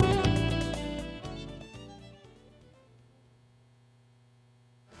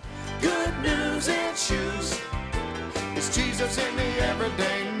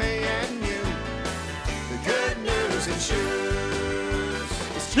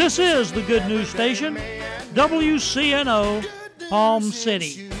This is the Good News Station, WCNO, Palm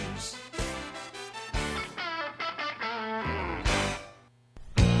City.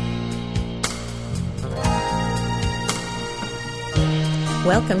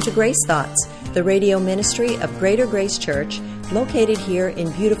 Welcome to Grace Thoughts, the radio ministry of Greater Grace Church, located here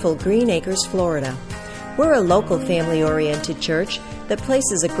in beautiful Green Acres, Florida. We're a local family-oriented church that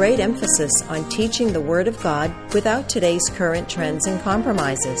places a great emphasis on teaching the Word of God without today's current trends and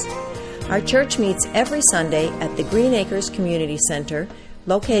compromises. Our church meets every Sunday at the Green Acres Community Center,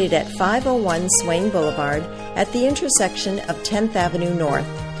 located at 501 Swain Boulevard at the intersection of 10th Avenue North.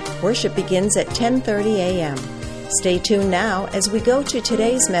 Worship begins at 10:30 a.m. Stay tuned now as we go to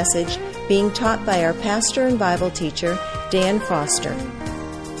today's message being taught by our pastor and Bible teacher, Dan Foster.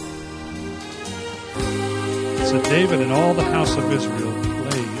 So David and all the house of Israel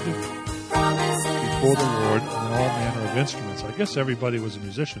played before the Lord on all manner of instruments. I guess everybody was a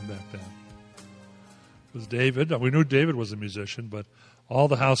musician back then. It was David. We knew David was a musician, but all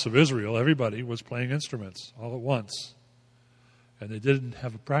the house of Israel, everybody was playing instruments all at once. And they didn't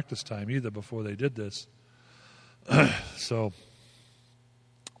have a practice time either before they did this. So,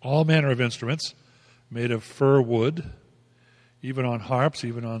 all manner of instruments made of fir wood, even on harps,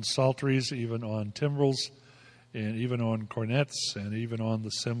 even on psalteries, even on timbrels, and even on cornets, and even on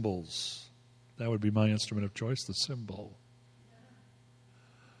the cymbals. That would be my instrument of choice, the cymbal.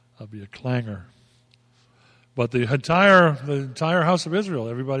 That'll be a clangor. But the entire house of Israel,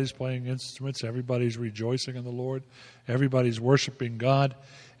 everybody's playing instruments, everybody's rejoicing in the Lord, everybody's worshiping God.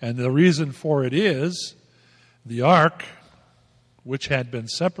 And the reason for it is the ark, which had been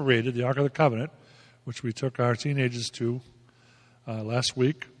separated, the Ark of the Covenant, which we took our teenagers to last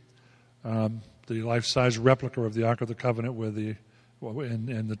week, the life-size replica of the Ark of the Covenant with in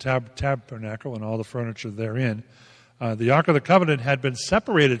the tabernacle and all the furniture therein. The Ark of the Covenant had been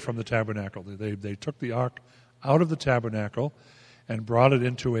separated from the tabernacle. They took the Ark out of the tabernacle and brought it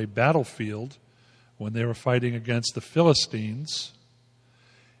into a battlefield when they were fighting against the Philistines.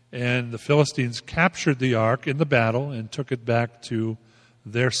 And the Philistines captured the Ark in the battle and took it back to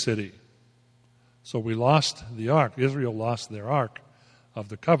their city. So we lost the Ark. Israel lost their Ark of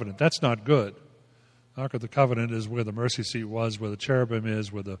the Covenant. That's not good. The Ark of the Covenant is where the mercy seat was, where the cherubim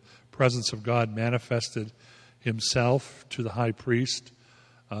is, where the presence of God manifested himself to the high priest.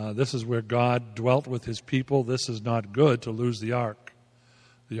 This is where God dwelt with his people. This is not good to lose the Ark.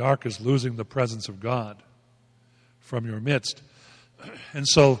 The Ark is losing the presence of God from your midst. And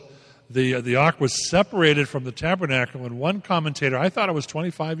so the Ark was separated from the tabernacle, and one commentator, I thought it was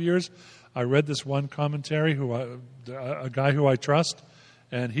 25 years. I read this one commentary, a guy who I trust,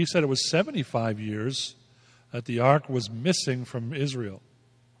 and he said it was 75 years that the Ark was missing from Israel.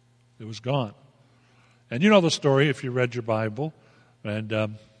 It was gone. And you know the story if you read your Bible, and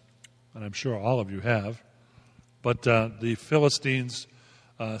I'm sure all of you have. But the Philistines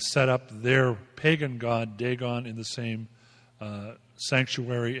set up their pagan god Dagon in the same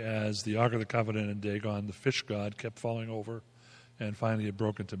sanctuary as the Ark of the Covenant, and Dagon, the fish god, kept falling over, and finally it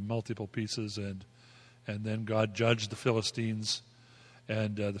broke into multiple pieces, and then God judged the Philistines.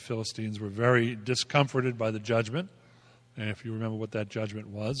 And the Philistines were very discomforted by the judgment. And if you remember what that judgment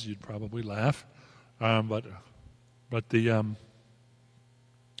was, you'd probably laugh. But they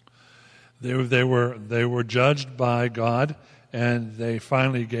were judged by God, and they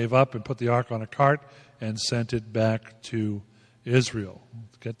finally gave up and put the ark on a cart and sent it back to Israel.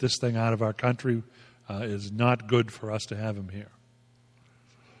 Get this thing out of our country. Is not good for us to have him here.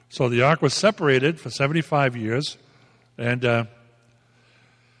 So the ark was separated for 75 years, and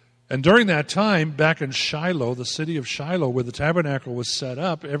during that time, back in Shiloh, the city of Shiloh, where the tabernacle was set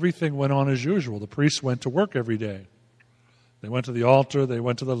up, everything went on as usual. The priests went to work every day. They went to the altar, they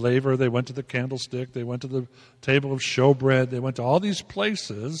went to the laver, they went to the candlestick, they went to the table of showbread, they went to all these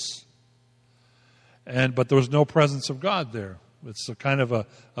places, but there was no presence of God there. It's a kind of a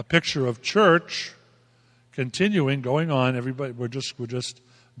picture of church continuing, going on. Everybody, we're just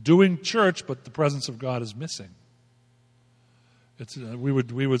doing church, but the presence of God is missing. We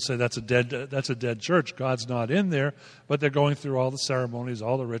would say that's a dead church. God's not in there, but they're going through all the ceremonies,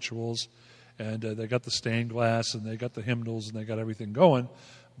 all the rituals, and they got the stained glass, and they got the hymnals, and they got everything going,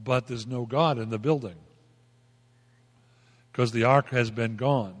 but there's no God in the building because the ark has been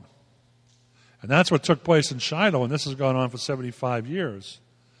gone. And that's what took place in Shiloh, and this has gone on for 75 years.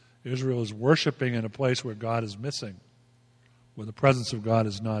 Israel is worshiping in a place where God is missing, where the presence of God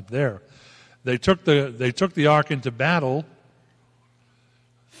is not there. They took the ark into battle,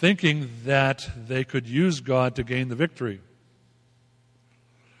 thinking that they could use God to gain the victory.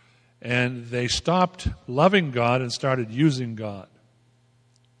 And they stopped loving God and started using God.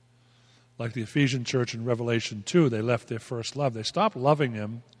 like the Ephesian church in Revelation 2, they left their first love. They stopped loving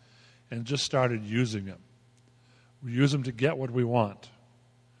him and just started using him. We use him to get what we want.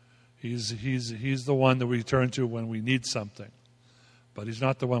 He's the one that we turn to when we need something. But he's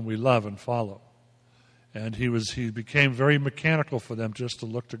not the one we love and follow. And he became very mechanical for them just to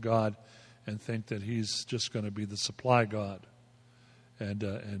look to God and think that he's just going to be the supply God. And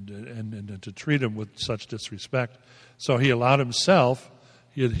to treat him with such disrespect. So he allowed himself,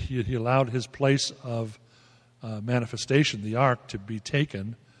 he allowed his place of manifestation, the ark, to be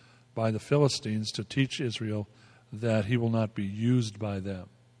taken by the Philistines to teach Israel that he will not be used by them.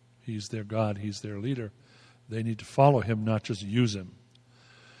 He's their God, he's their leader. They need to follow him, not just use him.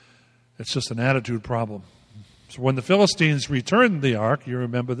 It's just an attitude problem. So when the Philistines returned the ark, you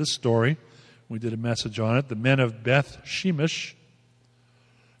remember this story. We did a message on it. The men of Beth Shemesh,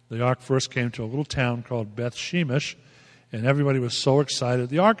 the ark first came to a little town called Beth Shemesh, and everybody was so excited.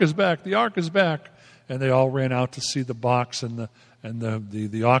 The ark is back, the ark is back. And they all ran out to see the box and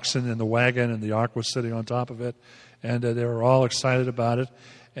the oxen and the wagon, and the ark was sitting on top of it. And they were all excited about it.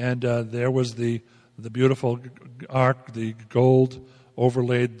 And there was the beautiful ark, the gold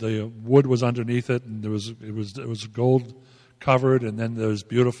overlaid, the wood was underneath it, and it was gold covered, and then there was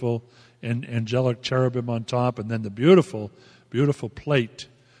beautiful angelic cherubim on top, and then the beautiful plate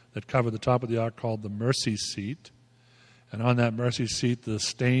that covered the top of the ark called the mercy seat. And on that mercy seat, the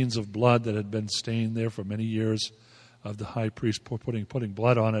stains of blood that had been stained there for many years of the high priest putting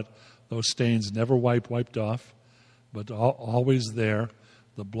blood on it, those stains never wiped off, but always there,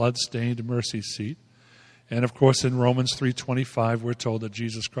 the blood-stained mercy seat. And of course, in Romans 3:25, we're told that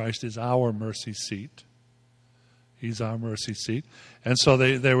Jesus Christ is our mercy seat. He's our mercy seat. And so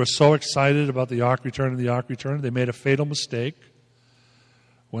they were so excited about the ark return, they made a fatal mistake.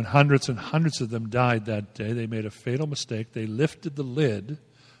 When hundreds and hundreds of them died that day, they made a fatal mistake. They lifted the lid.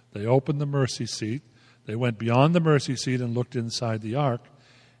 They opened the mercy seat. They went beyond the mercy seat and looked inside the ark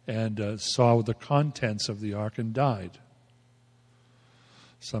and saw the contents of the ark and died.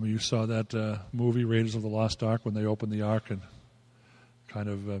 Some of you saw that movie, Raiders of the Lost Ark, when they opened the ark and kind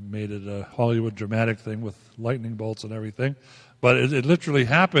of made it a Hollywood dramatic thing with lightning bolts and everything. But it literally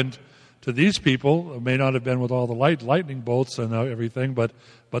happened to these people. It may not have been with all the lightning bolts and everything, but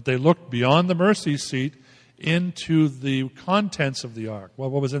they looked beyond the mercy seat into the contents of the ark.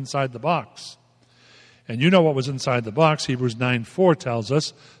 Well, what was inside the box? And you know what was inside the box. Hebrews 9:4 tells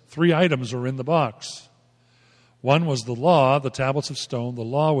us 3 items were in the box. One was the law, the tablets of stone. The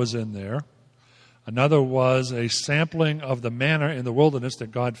law was in there. Another was a sampling of the manna in the wilderness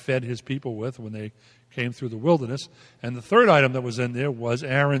that God fed his people with when they came through the wilderness. And the third item that was in there was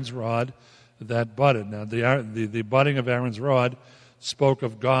Aaron's rod that budded. Now, the budding of Aaron's rod spoke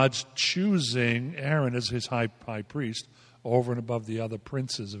of God's choosing Aaron as his high priest over and above the other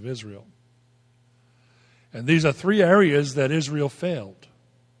princes of Israel. And these are 3 areas that Israel failed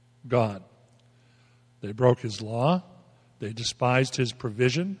God. They broke his law, they despised his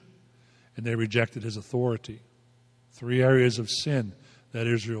provision, and they rejected his authority. 3 areas of sin that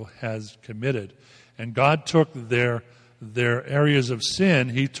Israel has committed. And God took their areas of sin,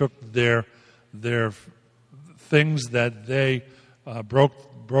 he took their things that they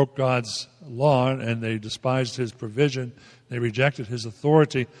broke God's law, and they despised his provision, they rejected his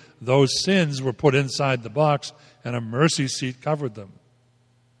authority. Those sins were put inside the box, and a mercy seat covered them.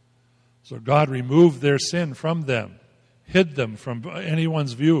 So God removed their sin from them, hid them from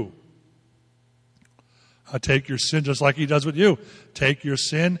anyone's view. Take your sin, just like he does with you. Take your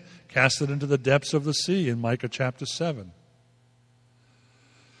sin, cast it into the depths of the sea in Micah chapter 7.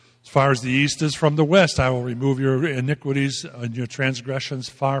 As far as the east is from the west, I will remove your iniquities and your transgressions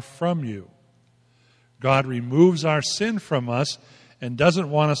far from you. God removes our sin from us and doesn't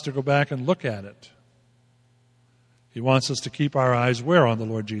want us to go back and look at it. He wants us to keep our eyes where? On the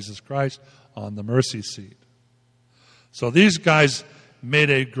Lord Jesus Christ, on the mercy seat. So these guys made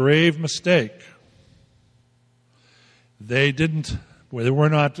a grave mistake. They were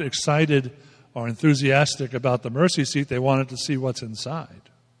not excited or enthusiastic about the mercy seat. They wanted to see what's inside.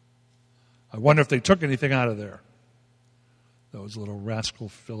 I wonder if they took anything out of there, those little rascal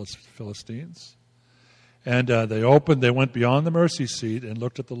Philistines. And they went beyond the mercy seat and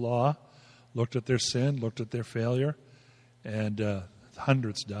looked at the law, looked at their sin, looked at their failure, and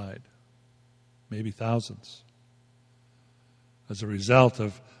hundreds died, maybe thousands, as a result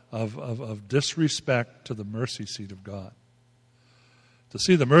of disrespect to the mercy seat of God. To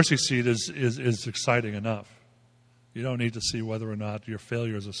see the mercy seat is exciting enough. You don't need to see whether or not your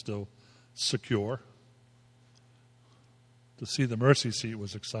failures are still secure. To see the mercy seat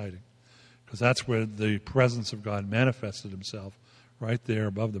was exciting, because that's where the presence of God manifested himself, right there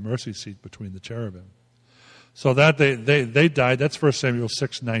above the mercy seat between the cherubim. So that they died. That's 1 Samuel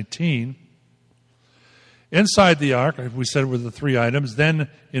 6:19. Inside the ark, we said, were the three items. Then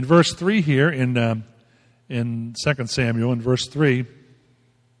in verse 3 here, in 2 Samuel, in verse 3,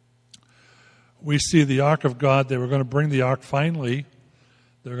 we see the ark of God. They were going to bring the ark finally.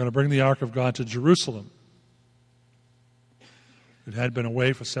 They were going to bring the ark of God to Jerusalem. It had been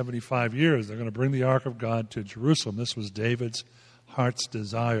away for 75 years. They're going to bring the ark of God to Jerusalem. This was David's heart's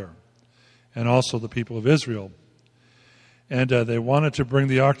desire, and also the people of Israel. And they wanted to bring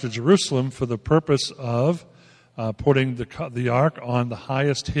the ark to Jerusalem for the purpose of putting the ark on the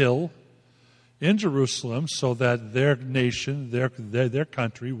highest hill in Jerusalem, so that their nation, their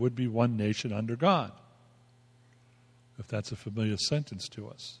country, would be one nation under God. If that's a familiar sentence to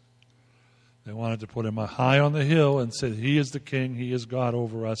us. They wanted to put him high on the hill and say, he is the king, he is God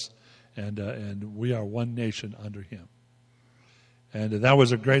over us, and we are one nation under him. And that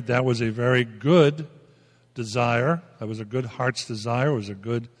was a very good desire. That was a good heart's desire. It was a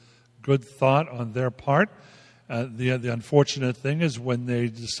good thought on their part. The unfortunate thing is when they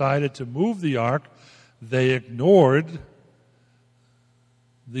decided to move the ark, they ignored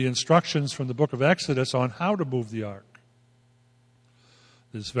the instructions from the book of Exodus on how to move the ark.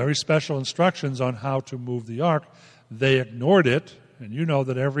 There's very special instructions on how to move the ark. They ignored it, and you know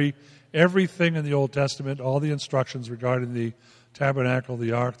that everything in the Old Testament, all the instructions regarding the tabernacle,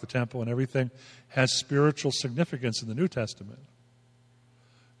 the ark, the temple, and everything has spiritual significance in the New Testament.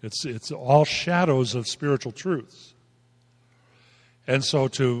 It's all shadows of spiritual truths. And so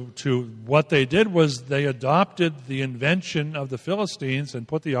to what they did was they adopted the invention of the Philistines and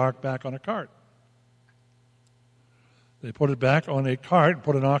put the ark back on a cart. They put it back on a cart,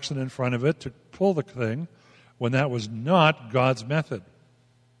 put an oxen in front of it to pull the thing, when that was not God's method.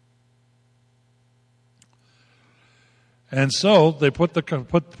 And so they put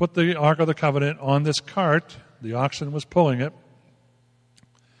the Ark of the Covenant on this cart. The oxen was pulling it.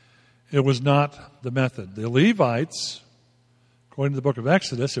 It was not the method. The Levites, according to the book of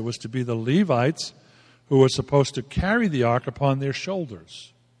Exodus, it was to be the Levites who were supposed to carry the ark upon their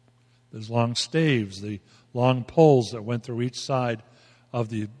shoulders. There's long staves, the long poles that went through each side of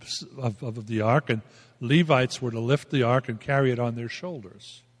the ark, and Levites were to lift the ark and carry it on their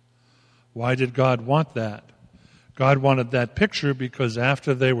shoulders. Why did God want that? God wanted that picture because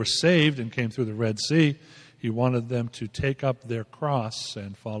after they were saved and came through the Red Sea, he wanted them to take up their cross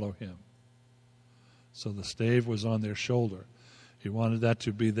and follow him. So the stave was on their shoulder. He wanted that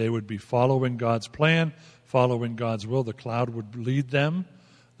to be, they would be following God's plan, following God's will. The cloud would lead them.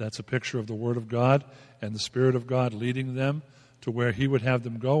 That's a picture of the Word of God and the Spirit of God leading them to where he would have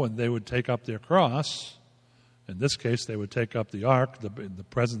them go, and they would take up their cross. In this case, they would take up the ark, in the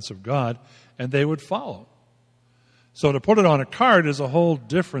presence of God, and they would follow. So to put it on a cart is a whole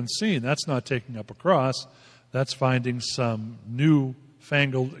different scene. That's not taking up a cross. That's finding some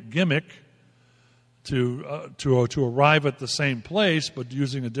new-fangled gimmick to arrive at the same place, but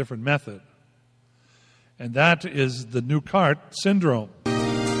using a different method. And that is the new cart syndrome.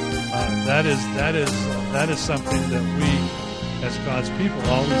 That is something that we, as God's people,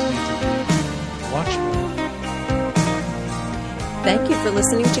 always need to be watchful. Thank you for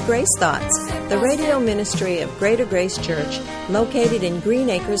listening to Grace Thoughts, the radio ministry of Greater Grace Church, located in Green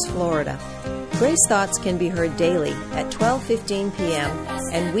Acres, Florida. Grace Thoughts can be heard daily at 12:15 p.m.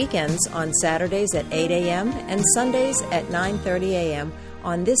 and weekends on Saturdays at 8 a.m. and Sundays at 9:30 a.m.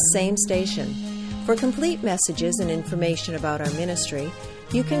 on this same station. For complete messages and information about our ministry,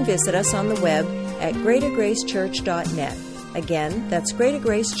 you can visit us on the web at greatergracechurch.net. Again, that's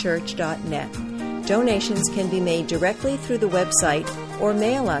greatergracechurch.net. Donations can be made directly through the website or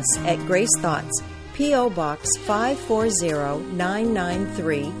mail us at Grace Thoughts, P.O. Box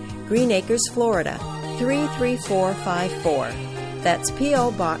 530993, Green Acres, Florida 33454. That's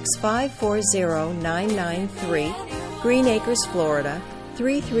P.O. Box 540993, Green Acres, Florida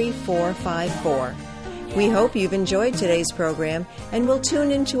 33454. We hope you've enjoyed today's program and will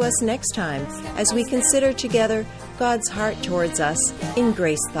tune in to us next time as we consider together God's heart towards us in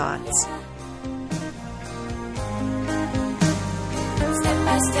Grace Thoughts. Step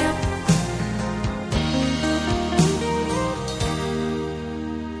by step.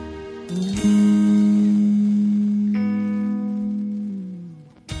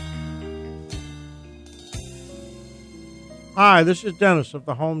 Hi, this is Dennis of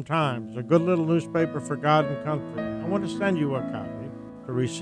the Home Times, a good little newspaper for God and country. I want to send you a copy to receive